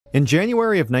In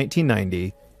January of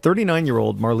 1990,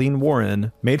 39-year-old Marlene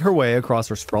Warren made her way across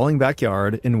her sprawling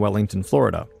backyard in Wellington,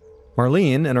 Florida.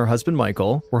 Marlene and her husband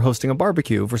Michael were hosting a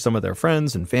barbecue for some of their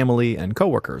friends and family and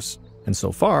coworkers. And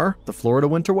so far, the Florida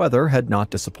winter weather had not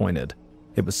disappointed.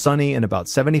 It was sunny and about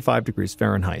 75 degrees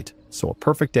Fahrenheit, so a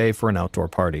perfect day for an outdoor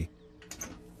party.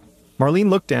 Marlene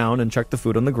looked down and checked the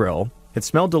food on the grill. It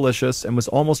smelled delicious and was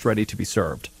almost ready to be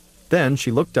served. Then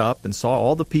she looked up and saw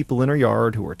all the people in her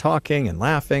yard who were talking and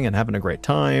laughing and having a great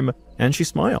time, and she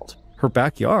smiled. Her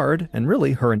backyard, and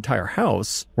really her entire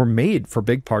house, were made for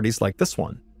big parties like this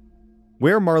one.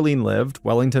 Where Marlene lived,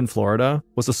 Wellington, Florida,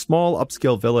 was a small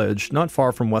upscale village not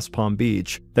far from West Palm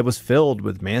Beach that was filled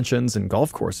with mansions and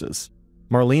golf courses.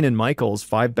 Marlene and Michael's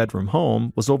 5-bedroom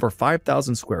home was over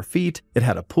 5,000 square feet, it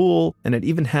had a pool, and it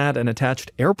even had an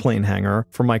attached airplane hangar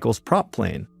for Michael's prop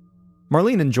plane.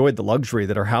 Marlene enjoyed the luxury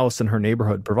that her house and her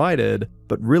neighborhood provided,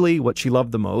 but really what she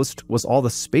loved the most was all the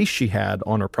space she had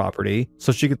on her property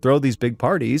so she could throw these big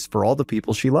parties for all the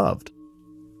people she loved.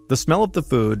 The smell of the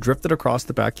food drifted across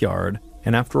the backyard,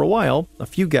 and after a while, a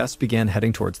few guests began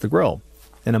heading towards the grill.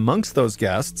 And amongst those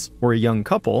guests were a young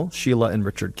couple, Sheila and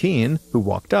Richard Keene, who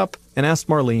walked up and asked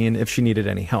Marlene if she needed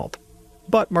any help.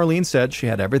 But Marlene said she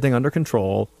had everything under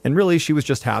control, and really she was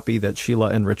just happy that Sheila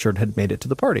and Richard had made it to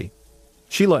the party.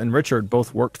 Sheila and Richard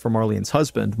both worked for Marlene's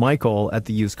husband, Michael, at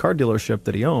the used car dealership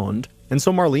that he owned, and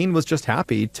so Marlene was just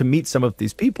happy to meet some of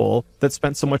these people that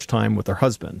spent so much time with her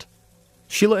husband.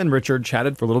 Sheila and Richard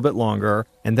chatted for a little bit longer,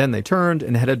 and then they turned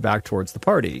and headed back towards the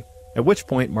party, at which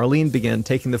point Marlene began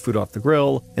taking the food off the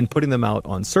grill and putting them out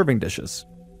on serving dishes.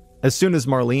 As soon as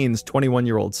Marlene's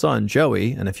 21-year-old son,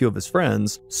 Joey, and a few of his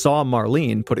friends saw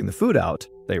Marlene putting the food out,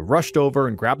 they rushed over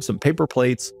and grabbed some paper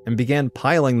plates and began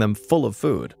piling them full of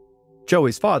food.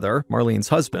 Joey's father, Marlene's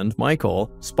husband,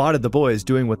 Michael, spotted the boys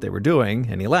doing what they were doing,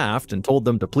 and he laughed and told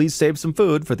them to please save some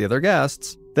food for the other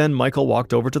guests. Then Michael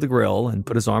walked over to the grill and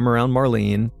put his arm around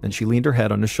Marlene, and she leaned her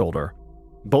head on his shoulder.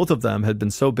 Both of them had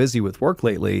been so busy with work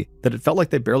lately that it felt like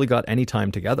they barely got any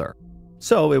time together.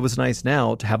 So it was nice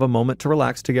now to have a moment to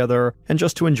relax together and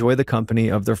just to enjoy the company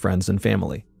of their friends and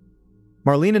family.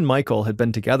 Marlene and Michael had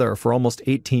been together for almost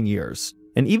 18 years,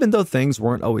 and even though things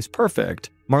weren't always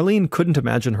perfect, Marlene couldn't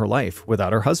imagine her life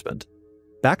without her husband.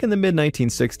 Back in the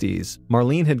mid-1960s,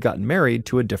 Marlene had gotten married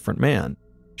to a different man.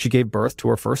 She gave birth to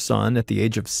her first son at the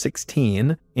age of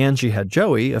 16, and she had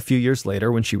Joey a few years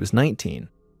later when she was 19.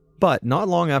 But not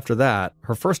long after that,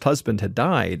 her first husband had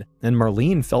died, and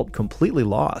Marlene felt completely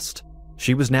lost.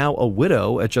 She was now a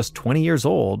widow at just 20 years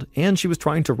old, and she was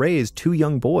trying to raise 2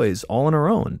 young boys all on her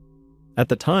own. At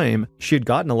the time, she had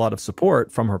gotten a lot of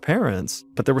support from her parents,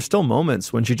 but there were still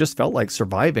moments when she just felt like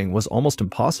surviving was almost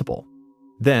impossible.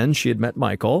 Then she had met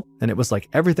Michael, and it was like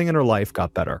everything in her life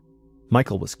got better.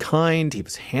 Michael was kind, he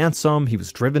was handsome, he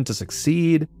was driven to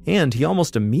succeed, and he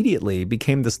almost immediately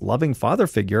became this loving father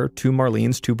figure to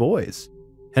Marlene's 2 boys.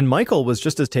 And Michael was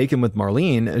just as taken with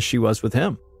Marlene as she was with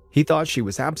him. He thought she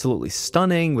was absolutely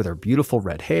stunning with her beautiful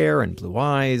red hair and blue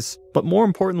eyes, but more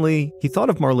importantly, he thought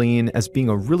of Marlene as being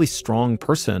a really strong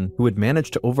person who had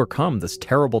managed to overcome this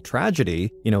terrible tragedy,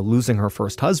 losing her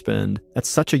first husband at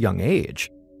such a young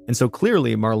age. And so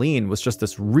clearly Marlene was just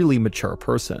this really mature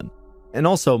person. And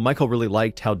also, Michael really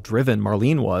liked how driven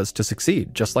Marlene was to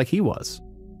succeed, just like he was.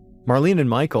 Marlene and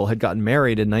Michael had gotten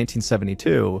married in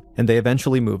 1972, and they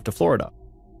eventually moved to Florida.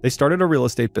 They started a real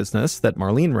estate business that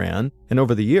Marlene ran, and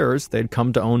over the years, they'd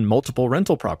come to own multiple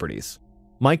rental properties.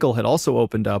 Michael had also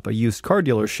opened up a used car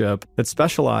dealership that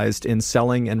specialized in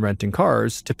selling and renting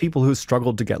cars to people who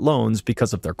struggled to get loans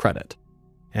because of their credit.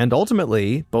 And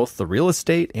ultimately, both the real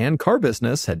estate and car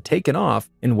business had taken off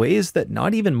in ways that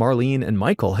not even Marlene and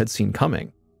Michael had seen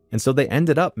coming. And so they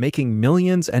ended up making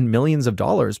millions and millions of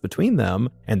dollars between them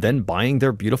and then buying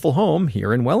their beautiful home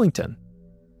here in Wellington.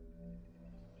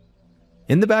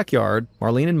 In the backyard,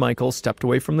 Marlene and Michael stepped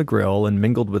away from the grill and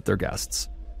mingled with their guests.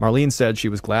 Marlene said she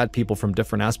was glad people from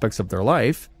different aspects of their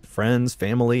life, friends,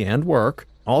 family, and work,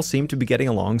 all seemed to be getting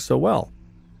along so well.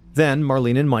 Then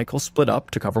Marlene and Michael split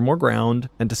up to cover more ground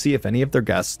and to see if any of their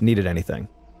guests needed anything.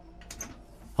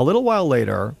 A little while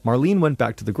later, Marlene went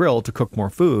back to the grill to cook more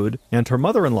food, and her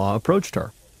mother-in-law approached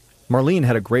her. Marlene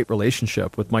had a great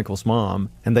relationship with Michael's mom,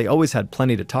 and they always had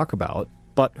plenty to talk about,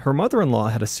 but her mother-in-law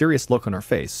had a serious look on her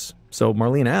face, so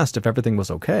Marlene asked if everything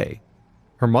was okay.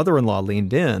 Her mother-in-law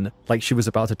leaned in, like she was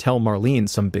about to tell Marlene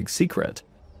some big secret.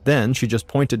 Then she just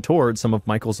pointed toward some of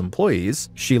Michael's employees,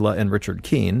 Sheila and Richard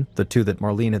Keene, the 2 that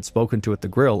Marlene had spoken to at the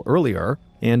grill earlier,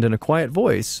 and in a quiet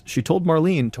voice, she told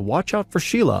Marlene to watch out for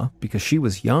Sheila because she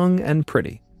was young and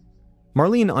pretty.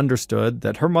 Marlene understood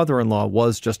that her mother-in-law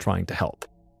was just trying to help.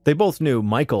 They both knew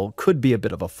Michael could be a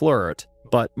bit of a flirt,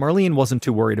 but Marlene wasn't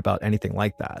too worried about anything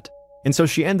like that. And so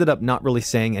she ended up not really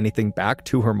saying anything back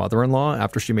to her mother-in-law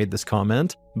after she made this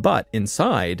comment. But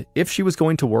inside, if she was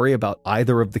going to worry about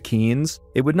either of the Keens,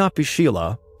 it would not be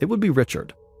Sheila, it would be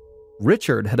Richard.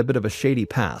 Richard had a bit of a shady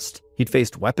past. He'd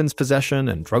faced weapons possession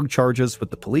and drug charges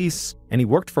with the police, and he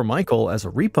worked for Michael as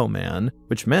a repo man,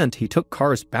 which meant he took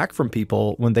cars back from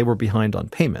people when they were behind on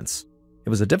payments. It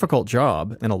was a difficult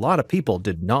job, and a lot of people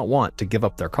did not want to give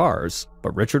up their cars,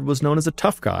 but Richard was known as a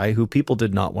tough guy who people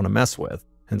did not want to mess with.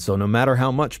 And so no matter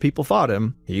how much people fought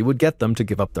him, he would get them to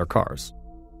give up their cars.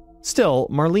 Still,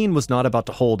 Marlene was not about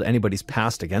to hold anybody's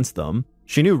past against them.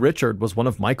 She knew Richard was one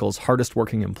of Michael's hardest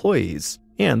working employees,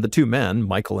 and the two men,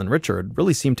 Michael and Richard,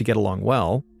 really seemed to get along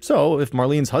well, so if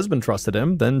Marlene's husband trusted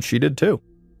him, then she did too.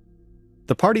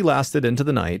 The party lasted into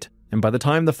the night, and by the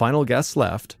time the final guests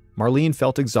left, Marlene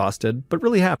felt exhausted but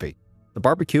really happy. The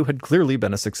barbecue had clearly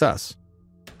been a success.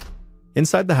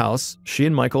 Inside the house, she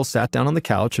and Michael sat down on the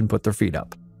couch and put their feet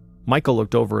up. Michael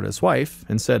looked over at his wife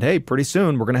and said, "Hey, pretty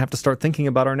soon we're going to have to start thinking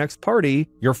about our next party,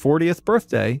 your 40th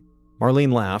birthday."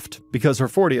 Marlene laughed because her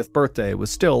 40th birthday was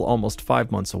still almost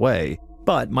 5 months away,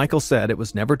 but Michael said it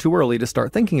was never too early to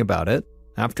start thinking about it.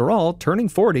 After all, turning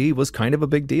 40 was kind of a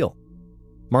big deal.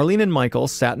 Marlene and Michael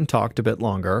sat and talked a bit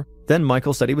longer. Then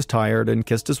Michael said he was tired and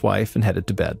kissed his wife and headed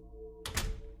to bed.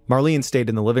 Marlene stayed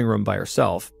in the living room by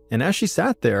herself, and as she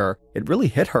sat there, it really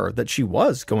hit her that she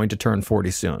was going to turn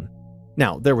 40 soon.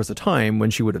 Now, there was a time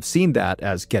when she would have seen that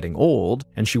as getting old,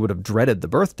 and she would have dreaded the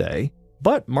birthday,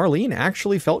 but Marlene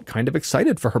actually felt kind of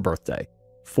excited for her birthday.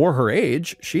 For her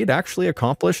age, she had actually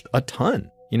accomplished a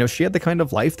ton. She had the kind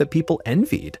of life that people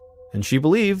envied, and she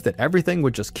believed that everything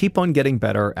would just keep on getting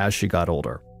better as she got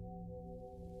older.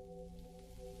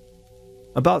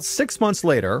 About 6 months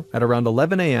later, at around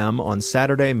 11 a.m. on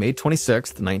Saturday, May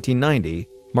 26, 1990,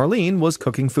 Marlene was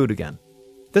cooking food again.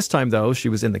 This time, though, she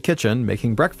was in the kitchen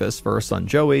making breakfast for her son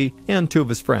Joey and two of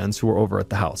his friends who were over at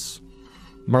the house.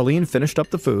 Marlene finished up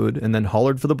the food and then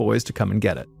hollered for the boys to come and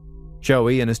get it.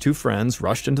 Joey and his two friends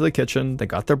rushed into the kitchen, they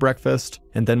got their breakfast,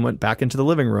 and then went back into the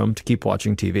living room to keep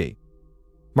watching TV.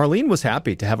 Marlene was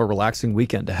happy to have a relaxing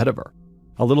weekend ahead of her.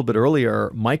 A little bit earlier,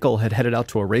 Michael had headed out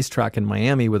to a racetrack in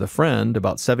Miami with a friend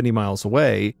about 70 miles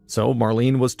away, so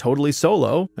Marlene was totally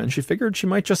solo, and she figured she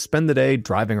might just spend the day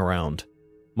driving around.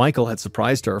 Michael had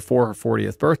surprised her for her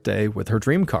 40th birthday with her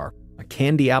dream car, a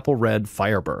candy apple red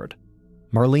Firebird.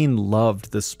 Marlene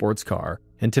loved this sports car,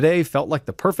 and today felt like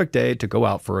the perfect day to go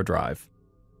out for a drive.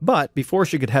 But before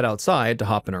she could head outside to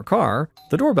hop in her car,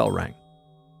 the doorbell rang.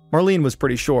 Marlene was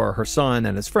pretty sure her son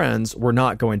and his friends were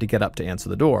not going to get up to answer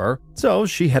the door, so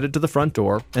she headed to the front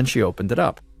door and she opened it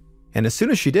up. And as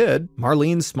soon as she did,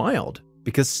 Marlene smiled,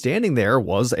 because standing there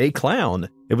was a clown.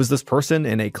 It was this person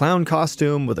in a clown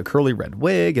costume with a curly red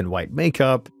wig and white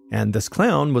makeup, and this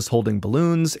clown was holding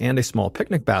balloons and a small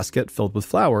picnic basket filled with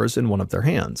flowers in one of their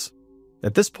hands.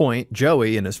 At this point,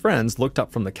 Joey and his friends looked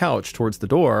up from the couch towards the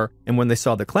door, and when they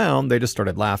saw the clown, they just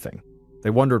started laughing. They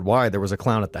wondered why there was a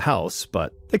clown at the house,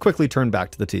 but they quickly turned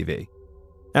back to the TV.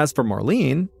 As for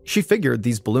Marlene, she figured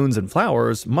these balloons and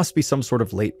flowers must be some sort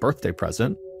of late birthday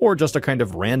present, or just a kind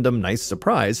of random nice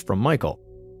surprise from Michael.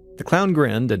 The clown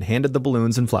grinned and handed the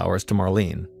balloons and flowers to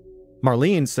Marlene.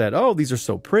 Marlene said, "Oh, these are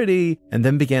so pretty," and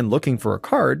then began looking for a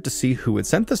card to see who had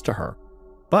sent this to her.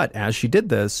 But as she did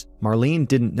this, Marlene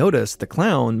didn't notice the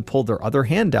clown pulled their other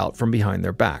hand out from behind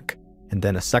their back. And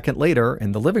then a second later,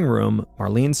 in the living room,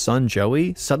 Marlene's son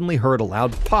Joey suddenly heard a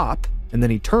loud pop, and then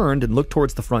he turned and looked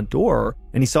towards the front door,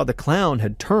 and he saw the clown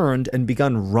had turned and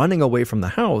begun running away from the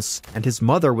house, and his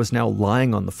mother was now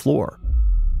lying on the floor.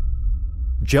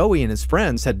 Joey and his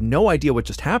friends had no idea what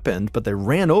just happened, but they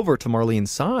ran over to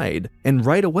Marlene's side, and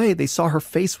right away they saw her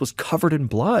face was covered in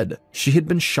blood. She had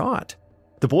been shot.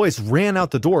 The boys ran out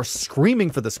the door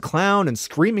screaming for this clown and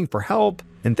screaming for help,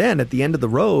 and then at the end of the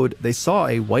road, they saw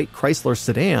a white Chrysler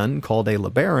sedan called a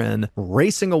LeBaron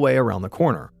racing away around the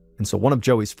corner. And so one of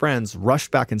Joey's friends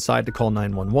rushed back inside to call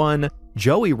 911.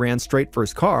 Joey ran straight for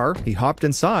his car, he hopped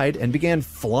inside and began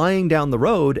flying down the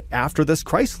road after this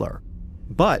Chrysler.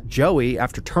 But Joey,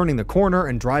 after turning the corner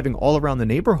and driving all around the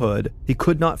neighborhood, he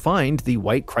could not find the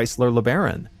white Chrysler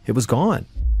LeBaron. It was gone.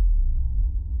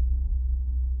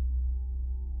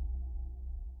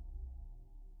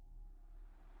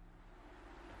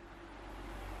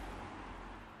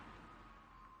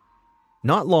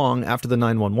 Not long after the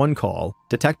 911 call,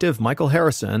 Detective Michael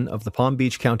Harrison of the Palm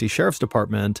Beach County Sheriff's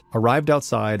Department arrived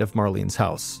outside of Marlene's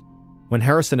house. When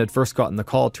Harrison had first gotten the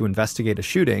call to investigate a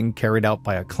shooting carried out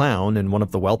by a clown in one of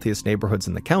the wealthiest neighborhoods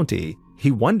in the county, he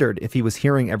wondered if he was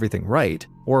hearing everything right,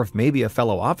 or if maybe a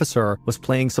fellow officer was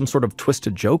playing some sort of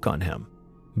twisted joke on him.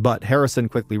 But Harrison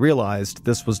quickly realized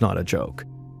this was not a joke.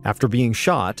 After being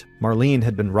shot, Marlene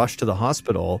had been rushed to the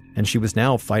hospital, and she was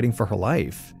now fighting for her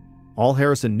life. All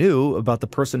Harrison knew about the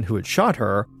person who had shot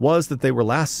her was that they were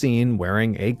last seen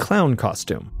wearing a clown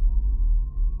costume.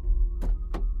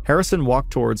 Harrison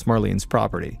walked towards Marlene's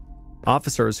property.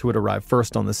 Officers who had arrived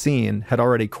first on the scene had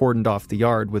already cordoned off the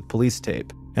yard with police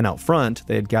tape, and out front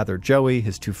they had gathered Joey,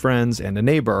 his two friends, and a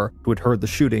neighbor who had heard the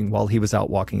shooting while he was out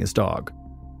walking his dog.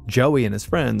 Joey and his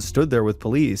friends stood there with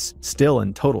police, still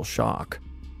in total shock.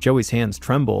 Joey's hands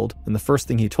trembled, and the first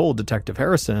thing he told Detective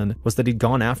Harrison was that he'd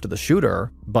gone after the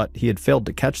shooter, but he had failed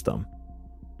to catch them.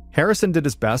 Harrison did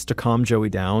his best to calm Joey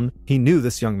down. He knew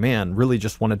this young man really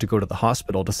just wanted to go to the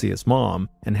hospital to see his mom,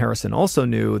 and Harrison also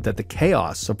knew that the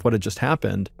chaos of what had just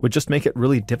happened would just make it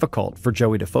really difficult for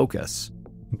Joey to focus.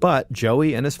 But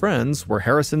Joey and his friends were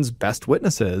Harrison's best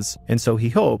witnesses, and so he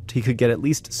hoped he could get at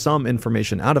least some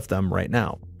information out of them right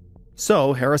now.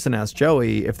 So Harrison asked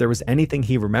Joey if there was anything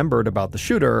he remembered about the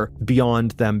shooter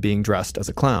beyond them being dressed as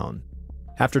a clown.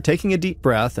 After taking a deep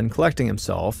breath and collecting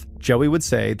himself, Joey would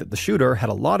say that the shooter had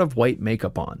a lot of white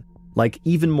makeup on, like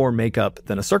even more makeup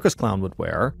than a circus clown would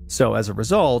wear, so as a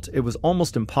result, it was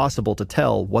almost impossible to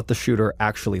tell what the shooter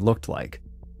actually looked like.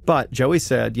 But Joey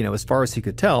said, as far as he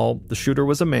could tell, the shooter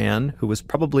was a man who was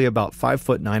probably about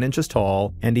 5'9"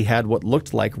 tall, and he had what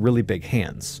looked like really big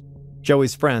hands.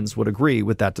 Joey's friends would agree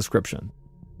with that description.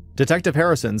 Detective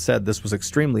Harrison said this was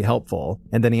extremely helpful,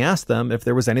 and then he asked them if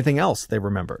there was anything else they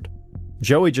remembered.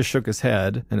 Joey just shook his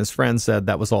head, and his friends said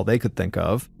that was all they could think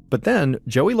of. But then,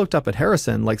 Joey looked up at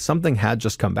Harrison like something had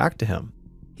just come back to him.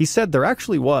 He said there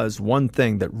actually was one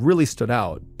thing that really stood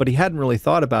out, but he hadn't really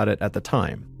thought about it at the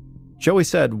time. Joey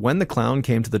said when the clown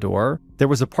came to the door, there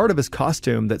was a part of his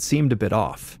costume that seemed a bit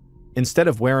off. Instead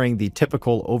of wearing the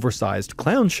typical oversized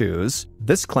clown shoes,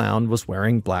 this clown was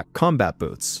wearing black combat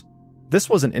boots. This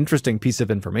was an interesting piece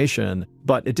of information,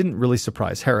 but it didn't really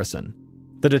surprise Harrison.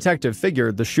 The detective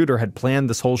figured the shooter had planned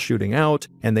this whole shooting out,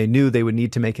 and they knew they would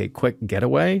need to make a quick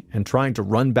getaway, and trying to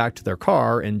run back to their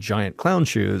car in giant clown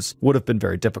shoes would have been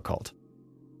very difficult.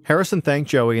 Harrison thanked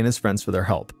Joey and his friends for their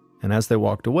help, and as they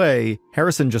walked away,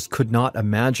 Harrison just could not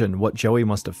imagine what Joey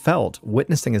must have felt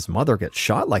witnessing his mother get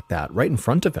shot like that right in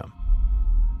front of him.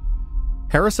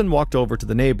 Harrison walked over to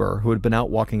the neighbor who had been out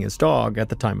walking his dog at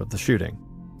the time of the shooting.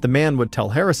 The man would tell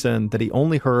Harrison that he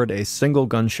only heard a single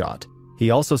gunshot. He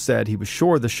also said he was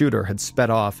sure the shooter had sped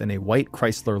off in a white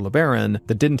Chrysler LeBaron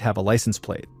that didn't have a license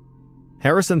plate.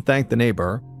 Harrison thanked the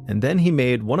neighbor, and then he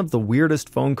made one of the weirdest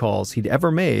phone calls he'd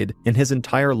ever made in his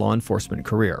entire law enforcement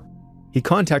career. He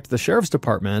contacted the sheriff's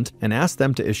department and asked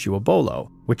them to issue a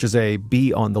BOLO, which is a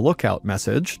be on the lookout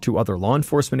message to other law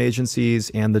enforcement agencies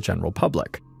and the general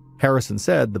public. Harrison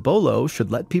said the BOLO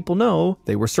should let people know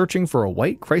they were searching for a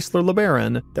white Chrysler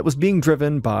LeBaron that was being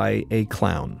driven by a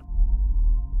clown.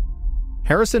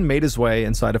 Harrison made his way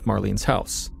inside of Marlene's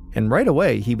house, and right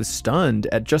away he was stunned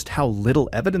at just how little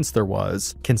evidence there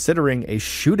was, considering a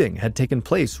shooting had taken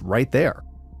place right there.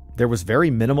 There was very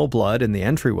minimal blood in the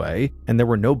entryway, and there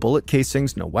were no bullet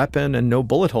casings, no weapon, and no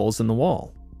bullet holes in the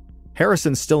wall.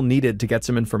 Harrison still needed to get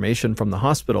some information from the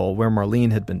hospital where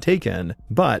Marlene had been taken,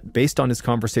 but based on his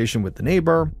conversation with the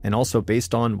neighbor, and also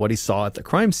based on what he saw at the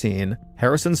crime scene,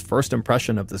 Harrison's first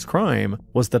impression of this crime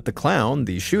was that the clown,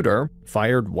 the shooter,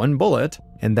 fired one bullet,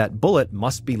 and that bullet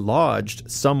must be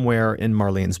lodged somewhere in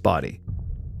Marlene's body.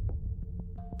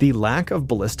 The lack of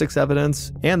ballistics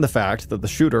evidence and the fact that the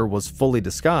shooter was fully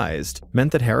disguised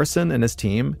meant that Harrison and his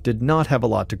team did not have a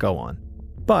lot to go on.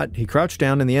 But he crouched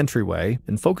down in the entryway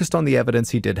and focused on the evidence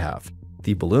he did have,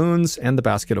 the balloons and the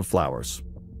basket of flowers.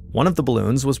 One of the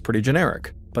balloons was pretty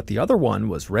generic, but the other one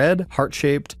was red,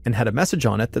 heart-shaped, and had a message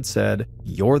on it that said,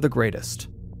 "You're the greatest."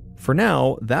 For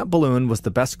now, that balloon was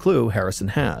the best clue Harrison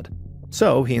had.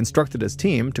 So he instructed his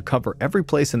team to cover every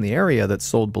place in the area that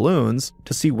sold balloons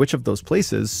to see which of those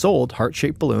places sold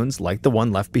heart-shaped balloons like the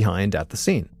one left behind at the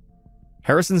scene.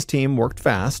 Harrison's team worked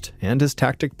fast, and his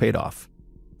tactic paid off.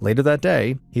 Later that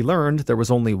day, he learned there was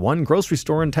only one grocery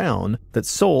store in town that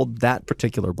sold that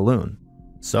particular balloon.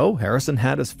 So Harrison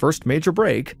had his first major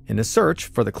break in his search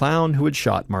for the clown who had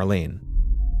shot Marlene.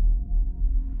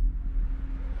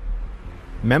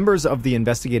 Members of the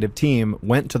investigative team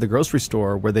went to the grocery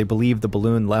store where they believed the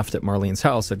balloon left at Marlene's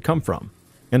house had come from.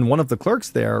 And one of the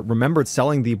clerks there remembered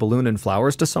selling the balloon and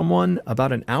flowers to someone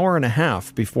about an hour and a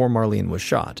half before Marlene was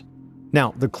shot.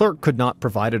 Now, the clerk could not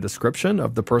provide a description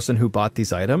of the person who bought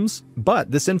these items, but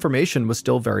this information was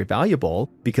still very valuable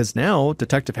because now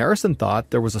Detective Harrison thought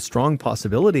there was a strong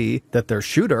possibility that their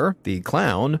shooter, the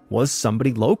clown, was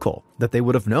somebody local that they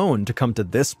would have known to come to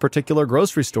this particular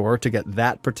grocery store to get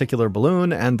that particular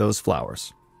balloon and those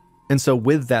flowers. And so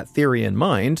with that theory in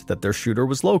mind, that their shooter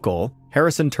was local,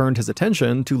 Harrison turned his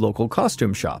attention to local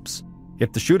costume shops.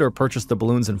 If the shooter purchased the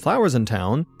balloons and flowers in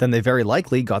town, then they very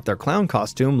likely got their clown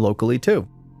costume locally too.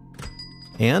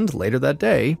 And later that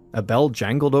day, a bell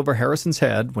jangled over Harrison's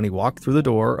head when he walked through the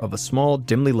door of a small,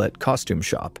 dimly lit costume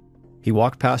shop. He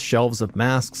walked past shelves of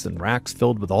masks and racks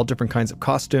filled with all different kinds of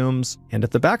costumes, and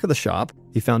at the back of the shop,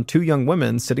 he found two young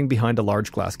women sitting behind a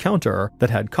large glass counter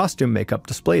that had costume makeup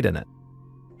displayed in it.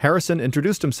 Harrison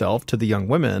introduced himself to the young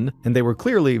women, and they were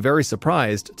clearly very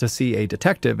surprised to see a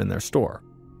detective in their store.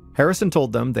 Harrison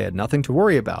told them they had nothing to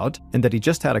worry about and that he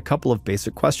just had a couple of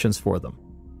basic questions for them.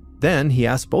 Then he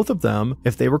asked both of them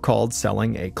if they recalled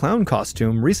selling a clown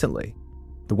costume recently.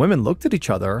 The women looked at each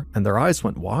other and their eyes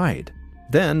went wide.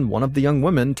 Then one of the young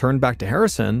women turned back to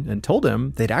Harrison and told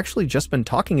him they'd actually just been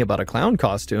talking about a clown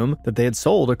costume that they had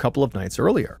sold a couple of nights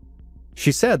earlier.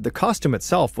 She said the costume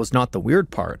itself was not the weird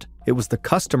part, it was the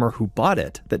customer who bought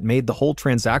it that made the whole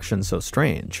transaction so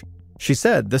strange. She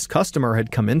said this customer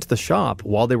had come into the shop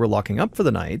while they were locking up for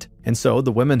the night, and so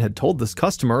the women had told this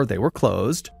customer they were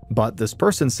closed, but this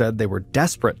person said they were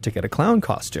desperate to get a clown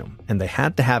costume, and they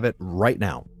had to have it right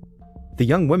now. The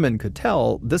young women could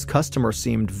tell this customer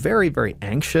seemed very, very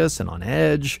anxious and on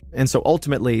edge, and so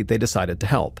ultimately they decided to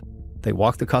help. They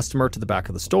walked the customer to the back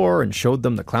of the store and showed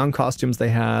them the clown costumes they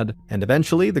had, and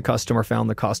eventually the customer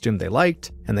found the costume they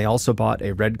liked, and they also bought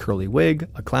a red curly wig,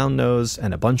 a clown nose,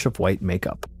 and a bunch of white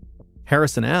makeup.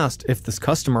 Harrison asked if this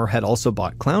customer had also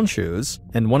bought clown shoes,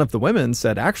 and one of the women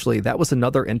said actually that was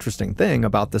another interesting thing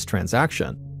about this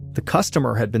transaction. The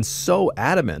customer had been so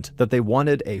adamant that they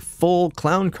wanted a full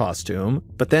clown costume,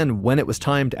 but then when it was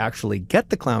time to actually get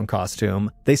the clown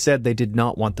costume, they said they did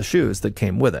not want the shoes that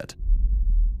came with it.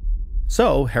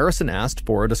 So Harrison asked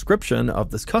for a description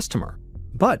of this customer.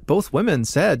 But both women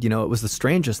said, it was the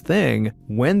strangest thing.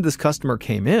 When this customer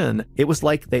came in, it was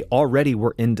like they already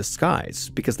were in disguise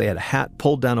because they had a hat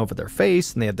pulled down over their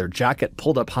face and they had their jacket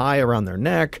pulled up high around their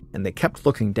neck and they kept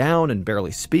looking down and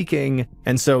barely speaking.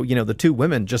 And so, the two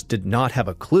women just did not have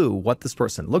a clue what this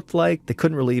person looked like. They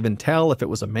couldn't really even tell if it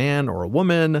was a man or a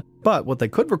woman. But what they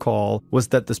could recall was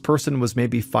that this person was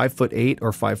maybe 5'8"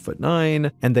 or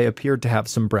 5'9", and they appeared to have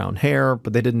some brown hair,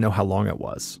 but they didn't know how long it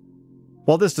was.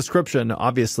 While this description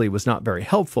obviously was not very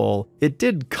helpful, it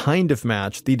did kind of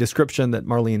match the description that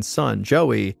Marlene's son,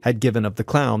 Joey, had given of the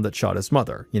clown that shot his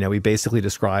mother. He basically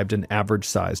described an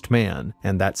average-sized man,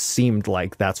 and that seemed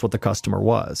like that's what the customer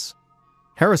was.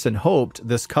 Harrison hoped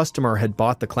this customer had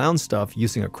bought the clown stuff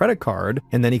using a credit card,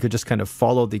 and then he could just kind of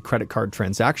follow the credit card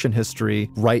transaction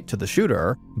history right to the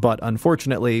shooter. But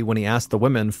unfortunately, when he asked the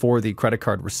women for the credit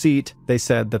card receipt, they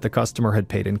said that the customer had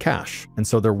paid in cash, and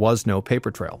so there was no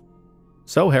paper trail.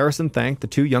 So Harrison thanked the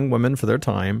two young women for their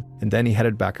time, and then he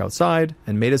headed back outside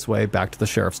and made his way back to the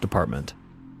sheriff's department.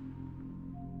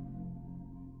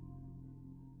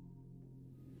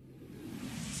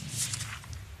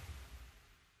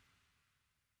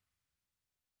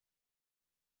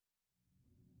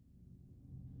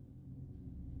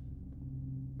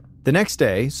 The next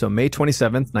day, so May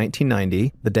 27,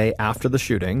 1990, the day after the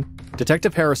shooting,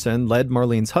 Detective Harrison led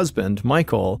Marlene's husband,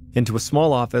 Michael, into a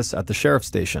small office at the sheriff's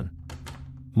station.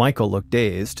 Michael looked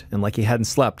dazed and like he hadn't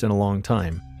slept in a long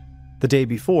time. The day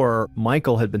before,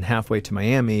 Michael had been halfway to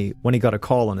Miami when he got a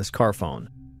call on his car phone.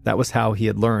 That was how he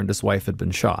had learned his wife had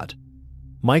been shot.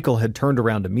 Michael had turned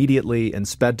around immediately and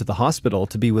sped to the hospital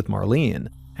to be with Marlene,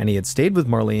 and he had stayed with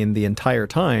Marlene the entire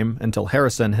time until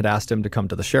Harrison had asked him to come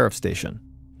to the sheriff's station.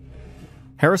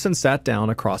 Harrison sat down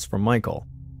across from Michael.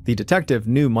 The detective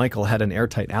knew Michael had an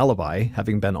airtight alibi,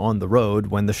 having been on the road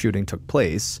when the shooting took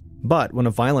place, but when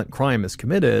a violent crime is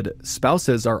committed,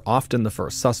 spouses are often the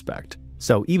first suspect.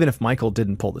 So even if Michael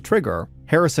didn't pull the trigger,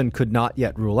 Harrison could not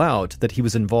yet rule out that he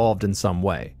was involved in some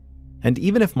way. And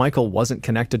even if Michael wasn't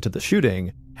connected to the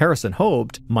shooting, Harrison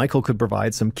hoped Michael could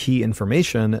provide some key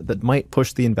information that might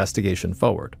push the investigation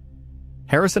forward.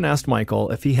 Harrison asked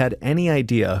Michael if he had any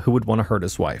idea who would want to hurt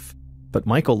his wife, but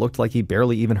Michael looked like he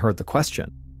barely even heard the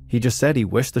question. He just said he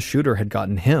wished the shooter had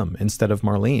gotten him instead of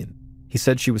Marlene. He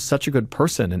said she was such a good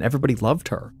person and everybody loved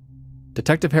her.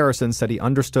 Detective Harrison said he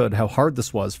understood how hard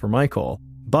this was for Michael,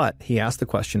 but he asked the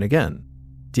question again.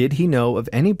 Did he know of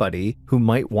anybody who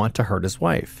might want to hurt his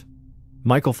wife?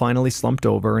 Michael finally slumped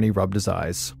over and he rubbed his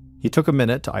eyes. He took a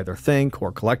minute to either think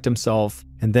or collect himself,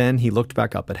 and then he looked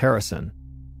back up at Harrison.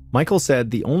 Michael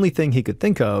said the only thing he could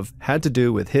think of had to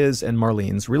do with his and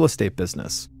Marlene's real estate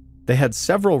business. They had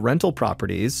several rental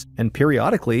properties, and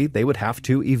periodically they would have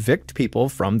to evict people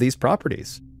from these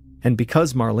properties. And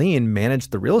because Marlene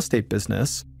managed the real estate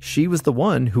business, she was the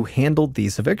one who handled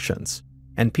these evictions.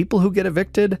 And people who get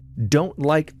evicted don't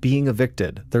like being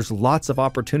evicted. There's lots of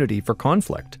opportunity for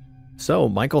conflict. So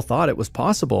Michael thought it was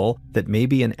possible that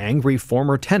maybe an angry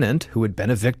former tenant who had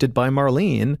been evicted by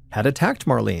Marlene had attacked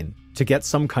Marlene to get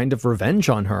some kind of revenge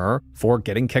on her for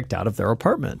getting kicked out of their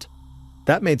apartment.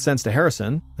 That made sense to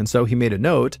Harrison, and so he made a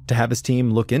note to have his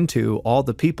team look into all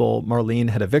the people Marlene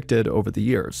had evicted over the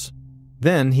years.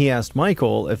 Then he asked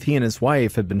Michael if he and his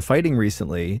wife had been fighting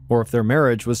recently or if their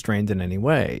marriage was strained in any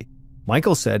way.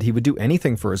 Michael said he would do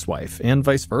anything for his wife, and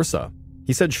vice versa.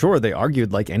 He said sure, they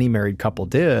argued like any married couple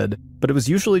did, but it was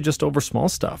usually just over small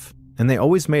stuff, and they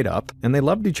always made up, and they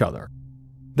loved each other.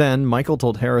 Then Michael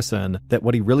told Harrison that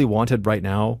what he really wanted right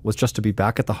now was just to be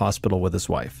back at the hospital with his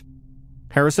wife.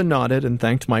 Harrison nodded and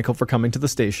thanked Michael for coming to the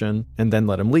station, and then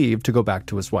let him leave to go back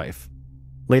to his wife.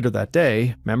 Later that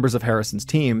day, members of Harrison's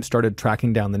team started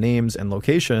tracking down the names and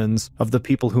locations of the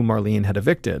people who Marlene had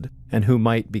evicted, and who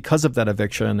might, because of that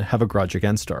eviction, have a grudge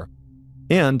against her.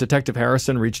 And Detective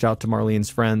Harrison reached out to Marlene's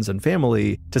friends and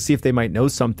family to see if they might know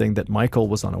something that Michael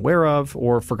was unaware of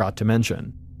or forgot to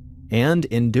mention. And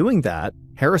in doing that,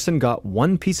 Harrison got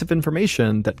one piece of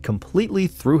information that completely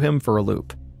threw him for a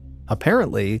loop.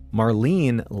 Apparently,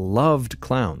 Marlene loved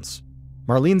clowns.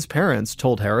 Marlene's parents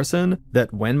told Harrison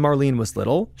that when Marlene was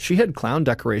little, she had clown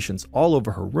decorations all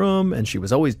over her room and she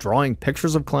was always drawing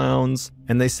pictures of clowns,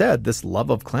 and they said this love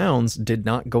of clowns did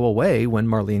not go away when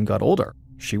Marlene got older.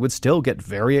 She would still get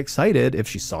very excited if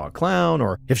she saw a clown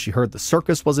or if she heard the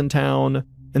circus was in town.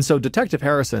 And so Detective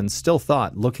Harrison still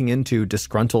thought looking into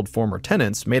disgruntled former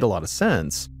tenants made a lot of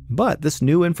sense, but this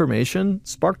new information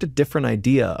sparked a different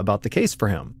idea about the case for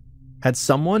him. Had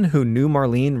someone who knew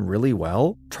Marlene really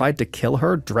well tried to kill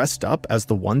her dressed up as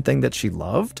the one thing that she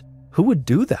loved? Who would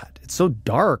do that? It's so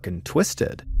dark and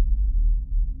twisted.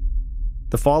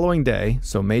 The following day,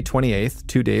 so May 28th,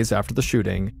 2 days after the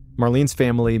shooting, Marlene's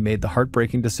family made the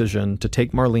heartbreaking decision to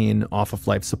take Marlene off of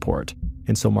life support,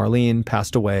 and so Marlene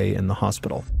passed away in the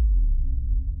hospital.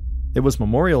 It was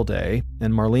Memorial Day,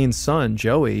 and Marlene's son,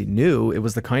 Joey, knew it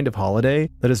was the kind of holiday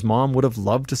that his mom would have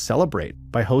loved to celebrate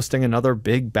by hosting another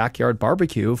big backyard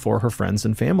barbecue for her friends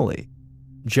and family.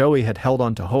 Joey had held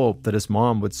on to hope that his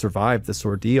mom would survive this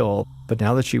ordeal, but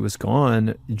now that she was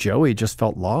gone, Joey just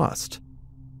felt lost.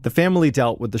 The family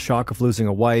dealt with the shock of losing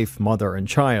a wife, mother, and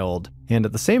child, and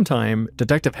at the same time,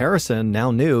 Detective Harrison now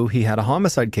knew he had a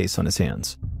homicide case on his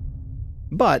hands.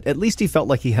 But at least he felt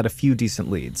like he had a few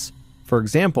decent leads. For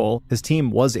example, his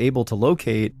team was able to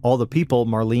locate all the people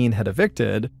Marlene had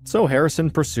evicted, so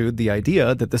Harrison pursued the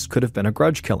idea that this could have been a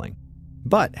grudge killing.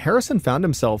 But Harrison found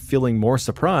himself feeling more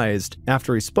surprised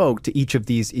after he spoke to each of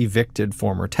these evicted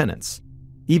former tenants.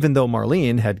 Even though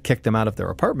Marlene had kicked them out of their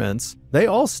apartments, they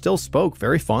all still spoke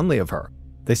very fondly of her.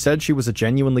 They said she was a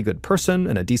genuinely good person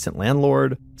and a decent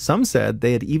landlord. Some said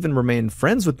they had even remained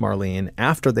friends with Marlene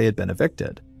after they had been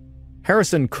evicted.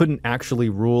 Harrison couldn't actually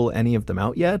rule any of them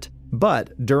out yet,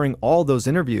 but during all those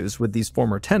interviews with these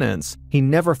former tenants, he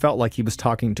never felt like he was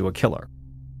talking to a killer.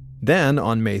 Then,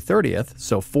 on May 30th,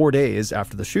 so 4 days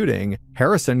after the shooting,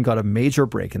 Harrison got a major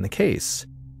break in the case.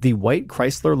 The white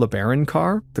Chrysler LeBaron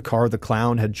car, the car the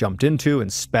clown had jumped into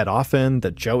and sped off in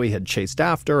that Joey had chased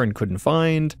after and couldn't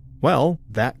find, well,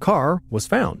 that car was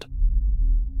found.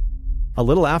 A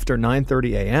little after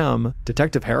 9:30 a.m.,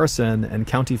 Detective Harrison and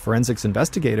county forensics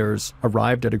investigators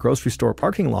arrived at a grocery store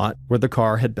parking lot where the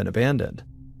car had been abandoned.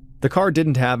 The car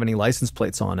didn't have any license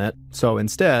plates on it, so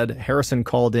instead, Harrison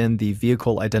called in the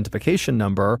vehicle identification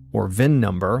number, or VIN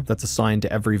number, that's assigned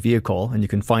to every vehicle, and you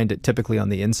can find it typically on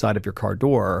the inside of your car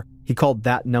door. He called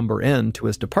that number in to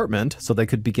his department so they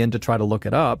could begin to try to look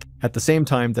it up, at the same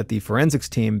time that the forensics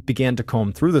team began to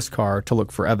comb through this car to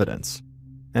look for evidence.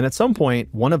 And at some point,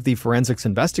 one of the forensics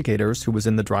investigators who was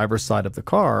in the driver's side of the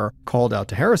car called out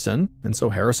to Harrison, and so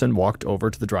Harrison walked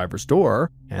over to the driver's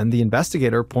door, and the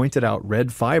investigator pointed out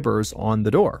red fibers on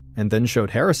the door, and then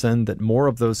showed Harrison that more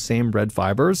of those same red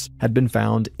fibers had been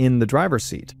found in the driver's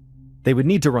seat. They would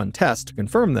need to run tests to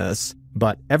confirm this,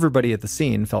 but everybody at the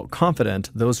scene felt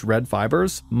confident those red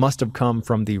fibers must have come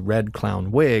from the red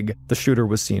clown wig the shooter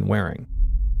was seen wearing.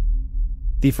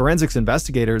 The forensics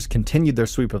investigators continued their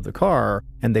sweep of the car,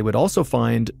 and they would also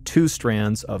find 2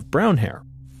 strands of brown hair.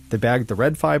 They bagged the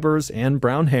red fibers and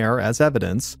brown hair as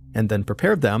evidence, and then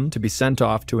prepared them to be sent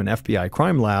off to an FBI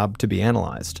crime lab to be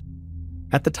analyzed.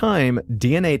 At the time,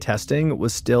 DNA testing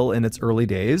was still in its early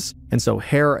days, and so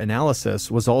hair analysis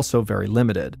was also very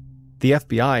limited. The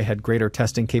FBI had greater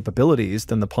testing capabilities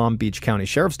than the Palm Beach County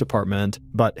Sheriff's Department,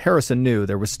 but Harrison knew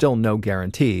there was still no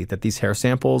guarantee that these hair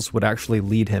samples would actually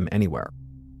lead him anywhere.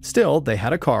 Still, they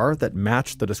had a car that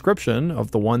matched the description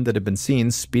of the one that had been seen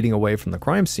speeding away from the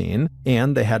crime scene,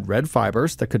 and they had red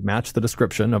fibers that could match the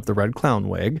description of the red clown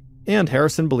wig, and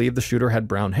Harrison believed the shooter had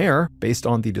brown hair based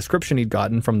on the description he'd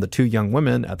gotten from the two young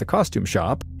women at the costume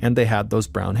shop, and they had those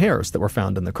brown hairs that were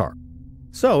found in the car.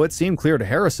 So it seemed clear to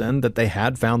Harrison that they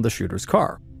had found the shooter's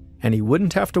car, and he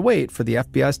wouldn't have to wait for the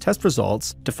FBI's test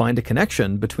results to find a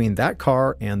connection between that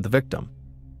car and the victim.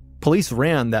 Police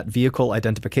ran that vehicle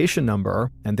identification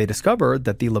number, and they discovered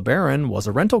that the LeBaron was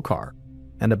a rental car.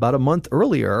 And about a month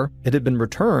earlier, it had been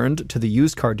returned to the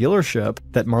used car dealership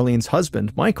that Marlene's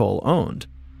husband, Michael, owned.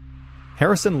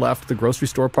 Harrison left the grocery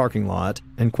store parking lot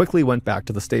and quickly went back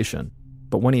to the station.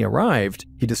 But when he arrived,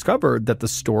 he discovered that the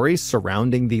story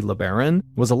surrounding the LeBaron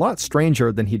was a lot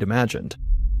stranger than he'd imagined.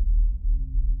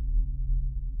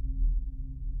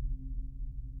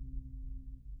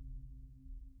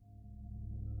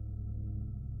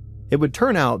 It would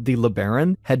turn out the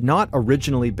LeBaron had not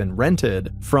originally been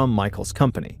rented from Michael's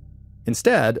company.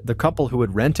 Instead, the couple who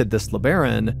had rented this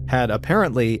LeBaron had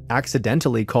apparently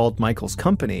accidentally called Michael's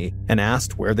company and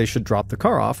asked where they should drop the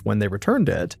car off when they returned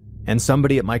it, and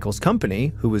somebody at Michael's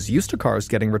company, who was used to cars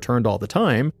getting returned all the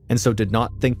time, and so did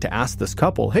not think to ask this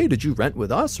couple, hey, did you rent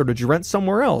with us or did you rent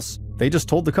somewhere else? They just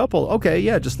told the couple, okay,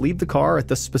 yeah, just leave the car at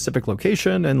this specific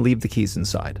location and leave the keys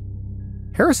inside.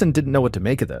 Harrison didn't know what to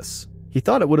make of this. He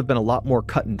thought it would have been a lot more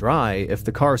cut and dry if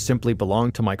the car simply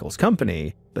belonged to Michael's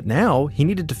company, but now he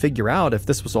needed to figure out if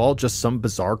this was all just some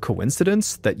bizarre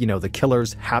coincidence that, the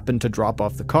killers happened to drop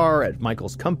off the car at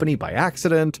Michael's company by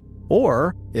accident,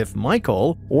 or if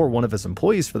Michael, or one of his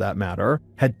employees for that matter,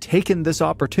 had taken this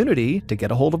opportunity to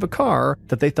get a hold of a car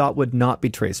that they thought would not be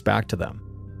traced back to them.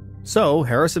 So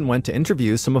Harrison went to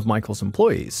interview some of Michael's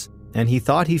employees, and he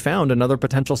thought he found another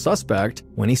potential suspect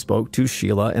when he spoke to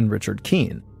Sheila and Richard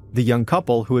Keene, the young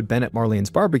couple who had been at Marlene's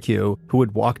barbecue, who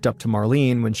had walked up to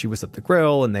Marlene when she was at the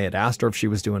grill and they had asked her if she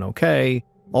was doing okay.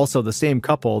 Also the same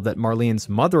couple that Marlene's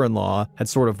mother-in-law had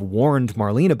sort of warned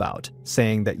Marlene about,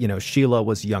 saying that, Sheila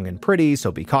was young and pretty,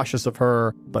 so be cautious of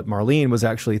her. But Marlene was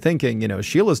actually thinking,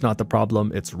 Sheila's not the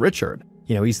problem, it's Richard.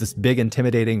 He's this big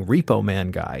intimidating repo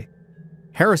man guy.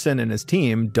 Harrison and his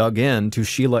team dug into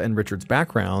Sheila and Richard's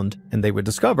background, and they would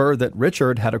discover that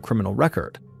Richard had a criminal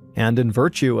record. And in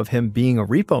virtue of him being a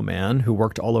repo man who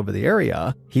worked all over the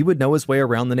area, he would know his way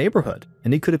around the neighborhood,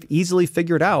 and he could have easily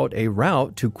figured out a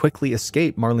route to quickly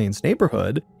escape Marlene's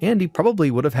neighborhood, and he probably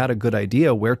would have had a good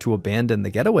idea where to abandon the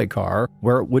getaway car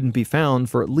where it wouldn't be found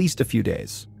for at least a few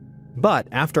days. But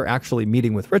after actually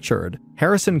meeting with Richard,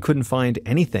 Harrison couldn't find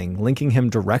anything linking him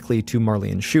directly to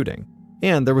Marlene's shooting.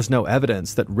 And there was no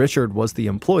evidence that Richard was the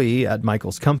employee at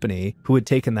Michael's company who had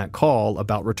taken that call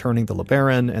about returning the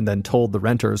LeBaron and then told the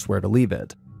renters where to leave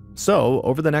it. So,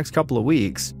 over the next couple of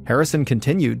weeks, Harrison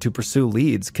continued to pursue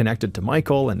leads connected to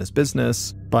Michael and his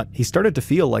business, but he started to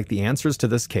feel like the answers to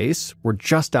this case were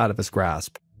just out of his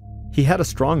grasp. He had a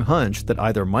strong hunch that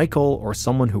either Michael or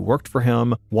someone who worked for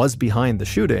him was behind the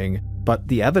shooting, but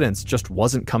the evidence just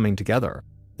wasn't coming together.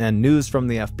 And news from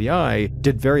the FBI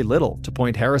did very little to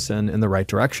point Harrison in the right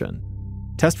direction.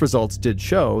 Test results did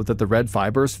show that the red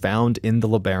fibers found in the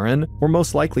LeBaron were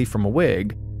most likely from a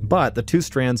wig, but the 2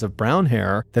 strands of brown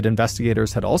hair that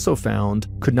investigators had also found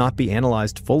could not be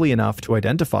analyzed fully enough to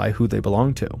identify who they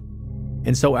belonged to.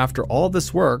 And so after all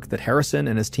this work that Harrison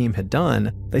and his team had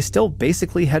done, they still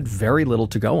basically had very little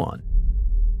to go on.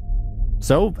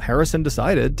 So Harrison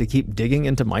decided to keep digging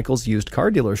into Michael's used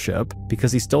car dealership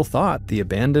because he still thought the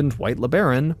abandoned white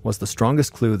LeBaron was the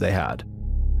strongest clue they had.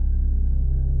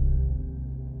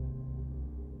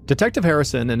 Detective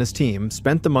Harrison and his team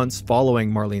spent the months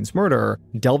following Marlene's murder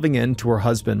delving into her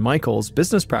husband Michael's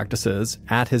business practices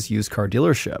at his used car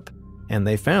dealership, and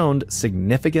they found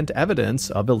significant evidence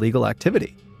of illegal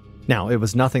activity. Now, it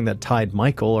was nothing that tied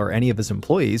Michael or any of his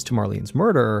employees to Marlene's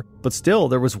murder, but still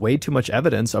there was way too much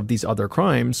evidence of these other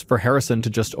crimes for Harrison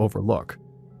to just overlook.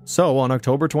 So on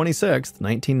October 26,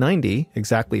 1990,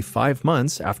 exactly 5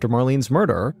 months after Marlene's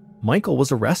murder, Michael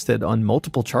was arrested on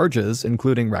multiple charges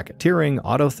including racketeering,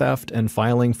 auto theft, and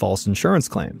filing false insurance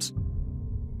claims.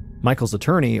 Michael's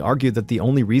attorney argued that the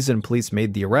only reason police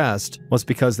made the arrest was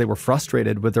because they were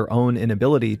frustrated with their own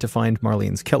inability to find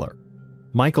Marlene's killer.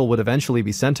 Michael would eventually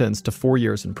be sentenced to 4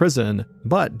 years in prison,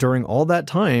 but during all that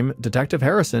time, Detective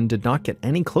Harrison did not get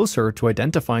any closer to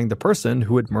identifying the person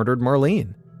who had murdered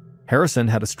Marlene. Harrison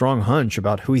had a strong hunch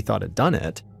about who he thought had done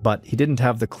it, but he didn't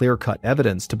have the clear-cut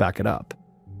evidence to back it up.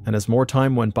 And as more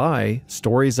time went by,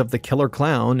 stories of the killer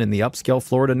clown in the upscale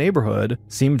Florida neighborhood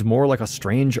seemed more like a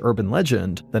strange urban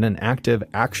legend than an active,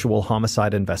 actual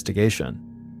homicide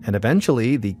investigation. And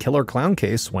eventually, the killer clown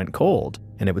case went cold,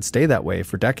 and it would stay that way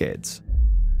for decades.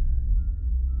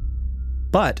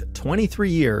 But 23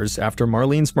 years after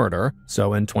Marlene's murder,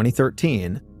 so in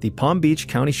 2013, the Palm Beach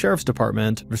County Sheriff's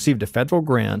Department received a federal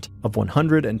grant of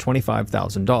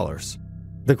 $125,000.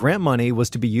 The grant money was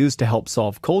to be used to help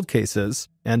solve cold cases,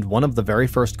 and one of the very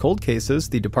first cold cases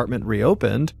the department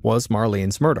reopened was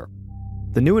Marlene's murder.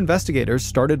 The new investigators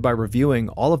started by reviewing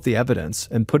all of the evidence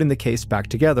and putting the case back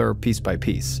together piece by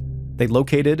piece. They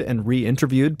located and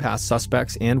re-interviewed past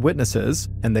suspects and witnesses,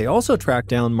 and they also tracked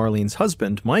down Marlene's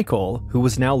husband, Michael, who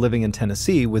was now living in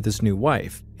Tennessee with his new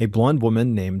wife, a blonde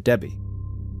woman named Debbie.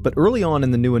 But early on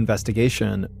in the new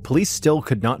investigation, police still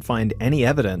could not find any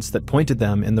evidence that pointed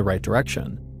them in the right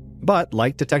direction. But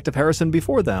like Detective Harrison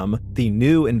before them, the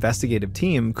new investigative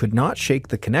team could not shake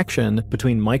the connection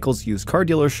between Michael's used car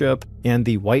dealership and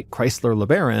the white Chrysler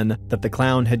LeBaron that the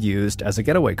clown had used as a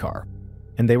getaway car.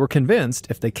 And they were convinced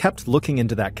if they kept looking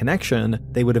into that connection,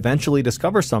 they would eventually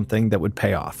discover something that would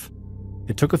pay off.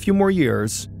 It took a few more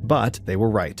years, but they were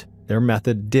right. Their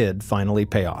method did finally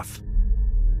pay off.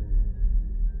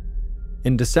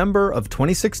 In December of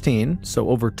 2016, so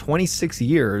over 26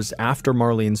 years after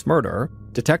Marlene's murder,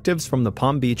 detectives from the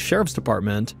Palm Beach Sheriff's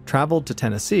Department traveled to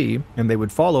Tennessee, and they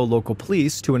would follow local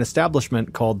police to an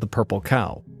establishment called the Purple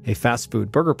Cow, a fast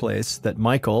food burger place that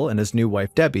Michael and his new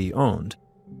wife Debbie owned.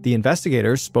 The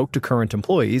investigators spoke to current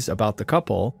employees about the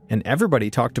couple, and everybody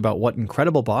talked about what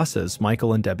incredible bosses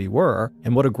Michael and Debbie were,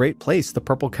 and what a great place the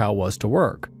Purple Cow was to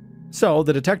work. So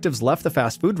the detectives left the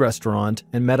fast food restaurant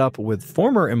and met up with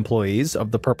former employees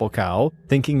of the Purple Cow,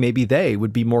 thinking maybe they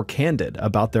would be more candid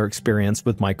about their experience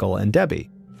with Michael and Debbie.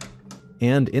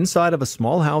 And inside of a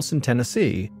small house in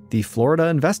Tennessee, the Florida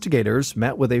investigators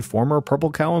met with a former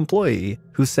Purple Cow employee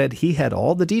who said he had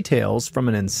all the details from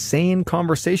an insane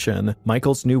conversation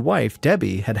Michael's new wife,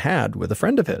 Debbie, had had with a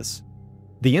friend of his.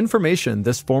 The information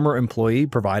this former employee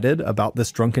provided about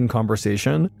this drunken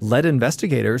conversation led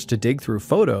investigators to dig through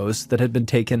photos that had been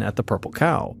taken at the Purple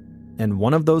Cow. And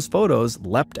one of those photos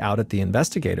leapt out at the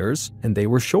investigators, and they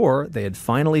were sure they had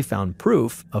finally found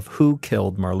proof of who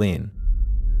killed Marlene.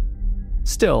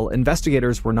 Still,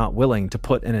 investigators were not willing to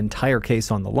put an entire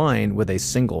case on the line with a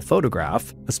single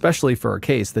photograph, especially for a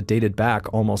case that dated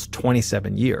back almost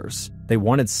 27 years. They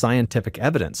wanted scientific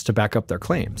evidence to back up their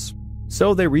claims.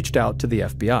 So they reached out to the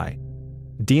FBI.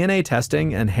 DNA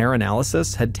testing and hair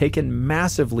analysis had taken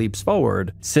massive leaps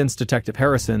forward since Detective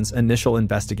Harrison's initial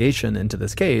investigation into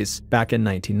this case back in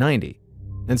 1990.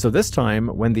 And so this time,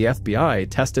 when the FBI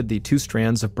tested the 2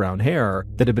 strands of brown hair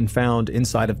that had been found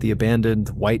inside of the abandoned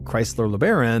white Chrysler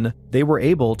LeBaron, they were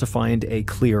able to find a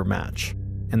clear match.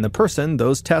 And the person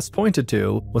those tests pointed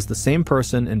to was the same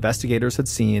person investigators had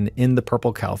seen in the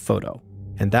Purple Cow photo.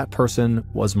 And that person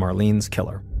was Marlene's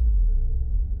killer.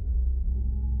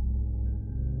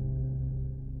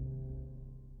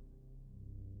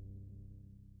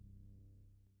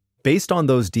 Based on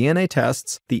those DNA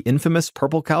tests, the infamous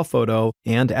Purple Cow photo,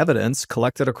 and evidence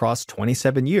collected across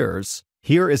 27 years,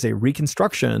 here is a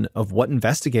reconstruction of what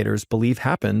investigators believe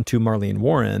happened to Marlene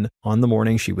Warren on the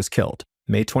morning she was killed,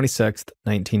 May 26,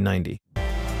 1990.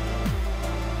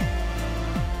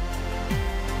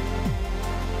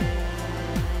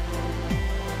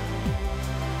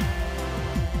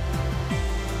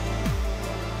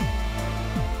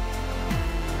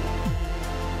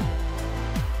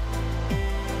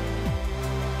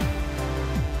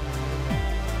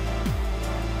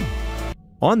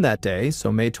 On that day,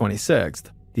 so May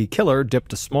 26th, the killer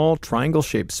dipped a small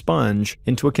triangle-shaped sponge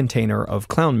into a container of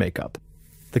clown makeup.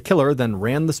 The killer then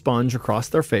ran the sponge across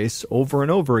their face over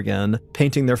and over again,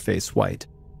 painting their face white.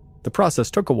 The process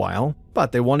took a while,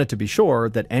 but they wanted to be sure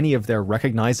that any of their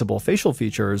recognizable facial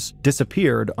features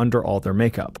disappeared under all their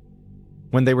makeup.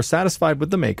 When they were satisfied with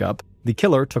the makeup, the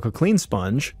killer took a clean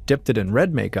sponge, dipped it in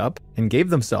red makeup, and gave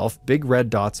themselves big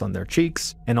red dots on their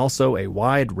cheeks and also a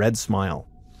wide red smile.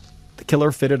 The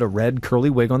killer fitted a red curly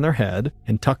wig on their head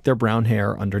and tucked their brown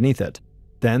hair underneath it.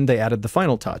 Then they added the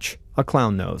final touch, a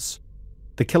clown nose.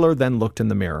 The killer then looked in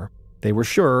the mirror. They were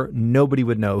sure nobody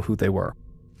would know who they were.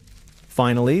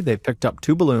 Finally, they picked up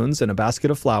 2 balloons and a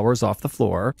basket of flowers off the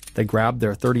floor, they grabbed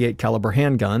their .38 caliber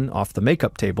handgun off the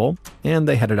makeup table, and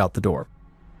they headed out the door.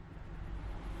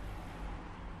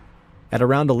 At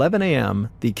around 11 a.m.,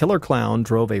 the killer clown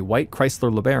drove a white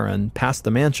Chrysler LeBaron past the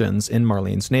mansions in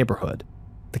Marlene's neighborhood.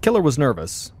 The killer was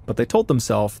nervous, but they told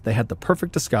themselves they had the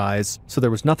perfect disguise, so there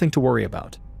was nothing to worry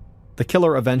about. The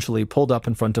killer eventually pulled up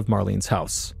in front of Marlene's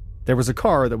house. There was a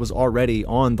car that was already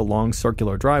on the long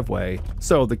circular driveway,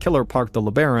 so the killer parked the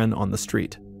LeBaron on the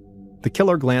street. The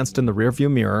killer glanced in the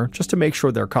rearview mirror just to make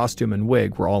sure their costume and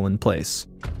wig were all in place.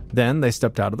 Then they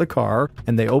stepped out of the car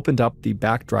and they opened up the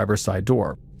back driver's side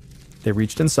door. They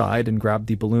reached inside and grabbed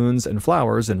the balloons and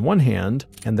flowers in one hand,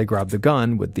 and they grabbed the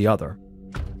gun with the other.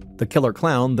 The killer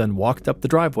clown then walked up the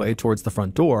driveway towards the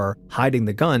front door, hiding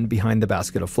the gun behind the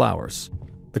basket of flowers.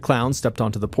 The clown stepped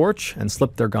onto the porch and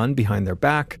slipped their gun behind their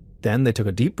back. Then they took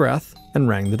a deep breath and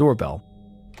rang the doorbell.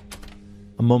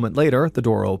 A moment later, the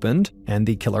door opened, and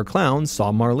the killer clown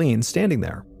saw Marlene standing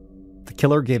there. The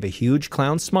killer gave a huge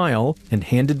clown smile and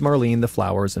handed Marlene the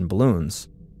flowers and balloons.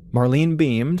 Marlene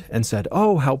beamed and said,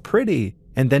 "Oh, how pretty,"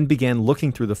 and then began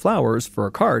looking through the flowers for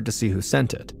a card to see who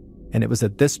sent it. And it was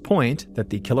at this point that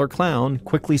the killer clown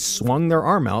quickly swung their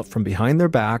arm out from behind their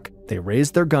back, they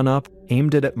raised their gun up,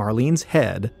 aimed it at Marlene's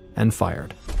head, and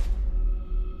fired.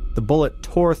 The bullet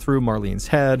tore through Marlene's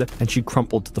head, and she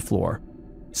crumpled to the floor.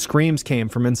 Screams came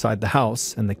from inside the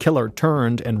house, and the killer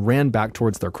turned and ran back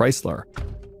towards their Chrysler.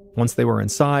 Once they were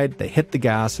inside, they hit the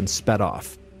gas and sped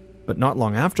off. But not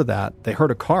long after that, they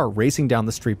heard a car racing down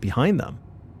the street behind them.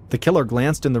 The killer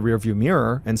glanced in the rearview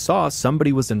mirror and saw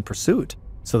somebody was in pursuit.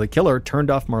 So the killer turned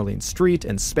off Marlene's street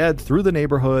and sped through the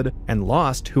neighborhood and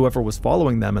lost whoever was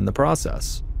following them in the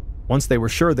process. Once they were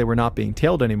sure they were not being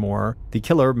tailed anymore, the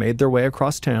killer made their way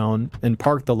across town and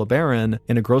parked the LeBaron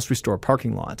in a grocery store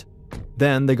parking lot.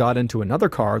 Then they got into another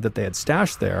car that they had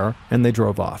stashed there and they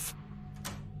drove off.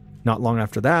 Not long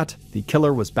after that, the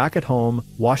killer was back at home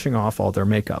washing off all their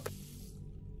makeup.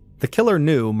 The killer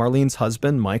knew Marlene's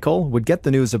husband, Michael, would get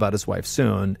the news about his wife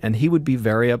soon, and he would be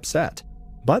very upset.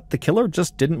 But the killer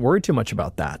just didn't worry too much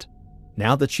about that.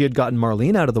 Now that she had gotten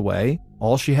Marlene out of the way,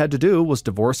 all she had to do was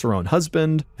divorce her own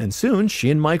husband, and soon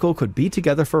she and Michael could be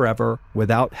together forever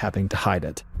without having to hide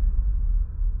it.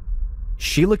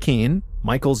 Sheila Keene,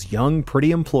 Michael's young, pretty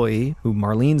employee, who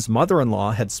Marlene's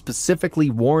mother-in-law had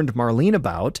specifically warned Marlene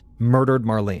about, murdered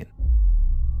Marlene.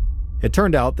 It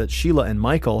turned out that Sheila and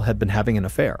Michael had been having an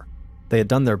affair. They had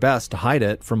done their best to hide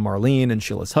it from Marlene and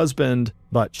Sheila's husband,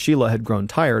 but Sheila had grown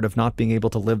tired of not being able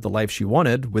to live the life she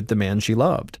wanted with the man she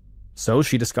loved. So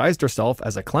she disguised herself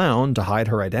as a clown to hide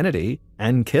her identity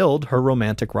and killed her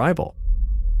romantic rival.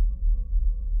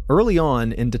 Early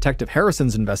on in Detective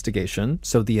Harrison's investigation,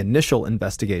 so the initial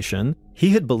investigation, he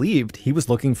had believed he was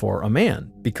looking for a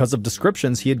man because of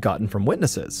descriptions he had gotten from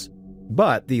witnesses.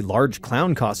 But the large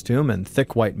clown costume and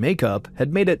thick white makeup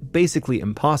had made it basically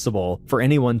impossible for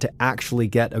anyone to actually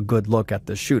get a good look at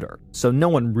the shooter, so no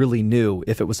one really knew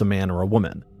if it was a man or a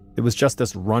woman. It was just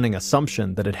this running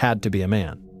assumption that it had to be a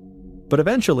man. But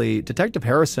eventually, Detective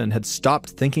Harrison had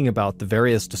stopped thinking about the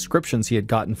various descriptions he had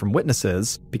gotten from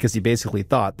witnesses because he basically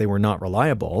thought they were not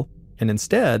reliable, and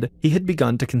instead, he had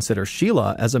begun to consider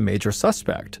Sheila as a major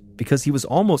suspect because he was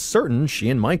almost certain she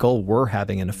and Michael were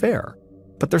having an affair.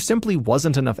 But there simply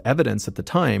wasn't enough evidence at the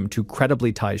time to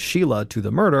credibly tie Sheila to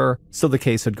the murder, so the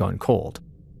case had gone cold.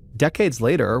 Decades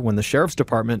later, when the sheriff's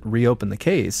department reopened the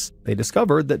case, they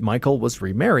discovered that Michael was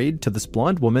remarried to this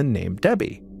blonde woman named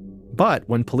Debbie. But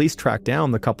when police tracked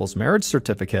down the couple's marriage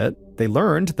certificate, they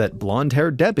learned that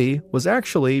blonde-haired Debbie was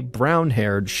actually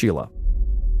brown-haired Sheila.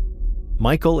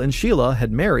 Michael and Sheila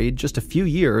had married just a few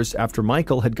years after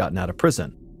Michael had gotten out of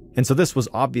prison. And so this was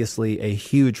obviously a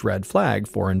huge red flag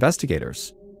for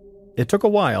investigators. It took a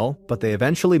while, but they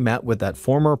eventually met with that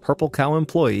former Purple Cow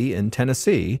employee in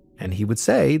Tennessee, and he would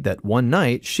say that one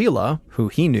night Sheila, who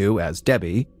he knew as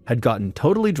Debbie, had gotten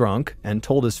totally drunk and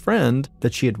told his friend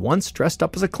that she had once dressed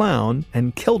up as a clown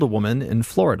and killed a woman in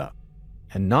Florida.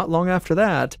 And not long after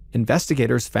that,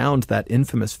 investigators found that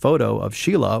infamous photo of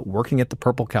Sheila working at the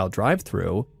Purple Cow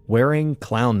drive-thru wearing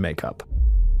clown makeup.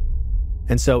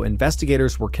 And so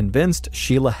investigators were convinced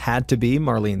Sheila had to be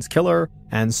Marlene's killer,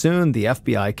 and soon the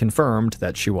FBI confirmed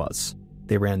that she was.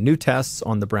 They ran new tests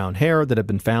on the brown hair that had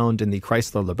been found in the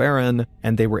Chrysler LeBaron,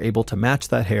 and they were able to match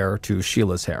that hair to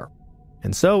Sheila's hair.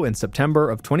 And so in September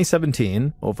of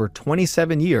 2017, over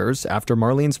 27 years after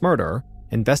Marlene's murder,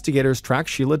 investigators tracked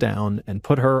Sheila down and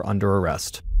put her under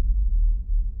arrest.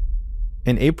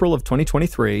 In April of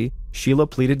 2023, Sheila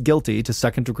pleaded guilty to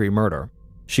second-degree murder.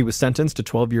 She was sentenced to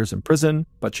 12 years in prison,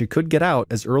 but she could get out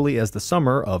as early as the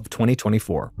summer of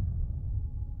 2024.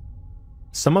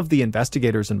 Some of the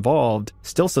investigators involved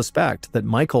still suspect that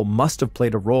Michael must have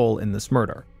played a role in this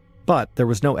murder, but there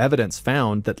was no evidence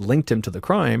found that linked him to the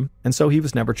crime, and so he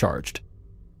was never charged.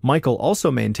 Michael also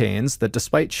maintains that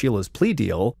despite Sheila's plea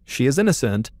deal, she is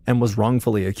innocent and was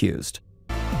wrongfully accused.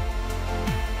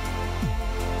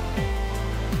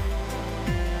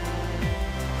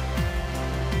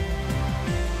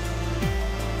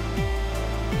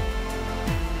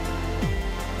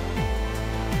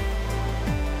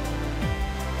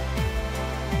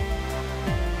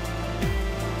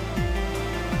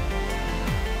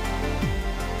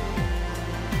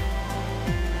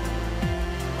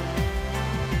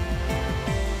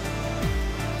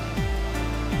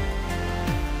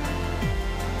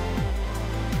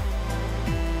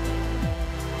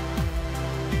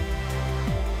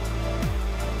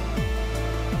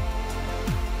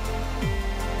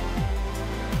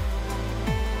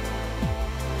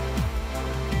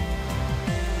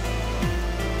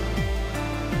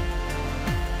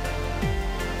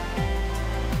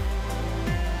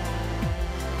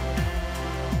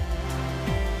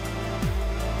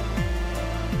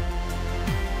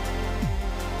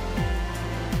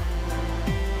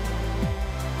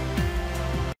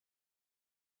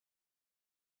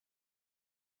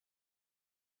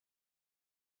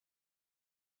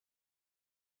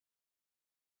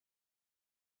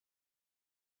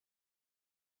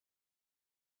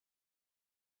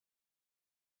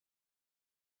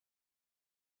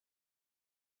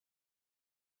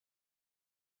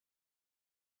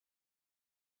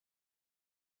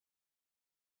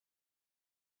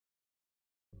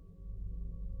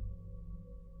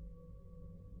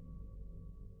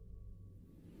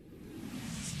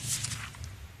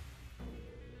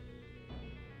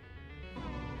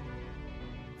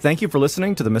 Thank you for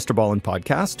listening to the MrBallen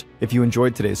podcast. If you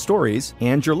enjoyed today's stories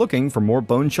and you're looking for more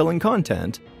bone-chilling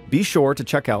content, be sure to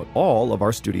check out all of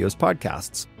our studio's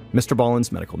podcasts: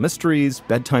 MrBallen's Medical Mysteries,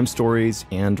 Bedtime Stories,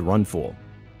 and Run Fool.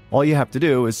 All you have to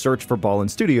do is search for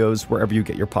Ballen Studios wherever you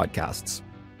get your podcasts.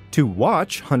 To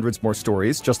watch hundreds more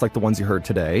stories just like the ones you heard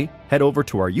today, head over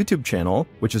to our YouTube channel,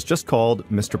 which is just called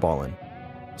MrBallen.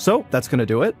 So that's going to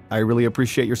do it. I really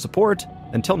appreciate your support.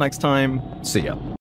 Until next time, see ya.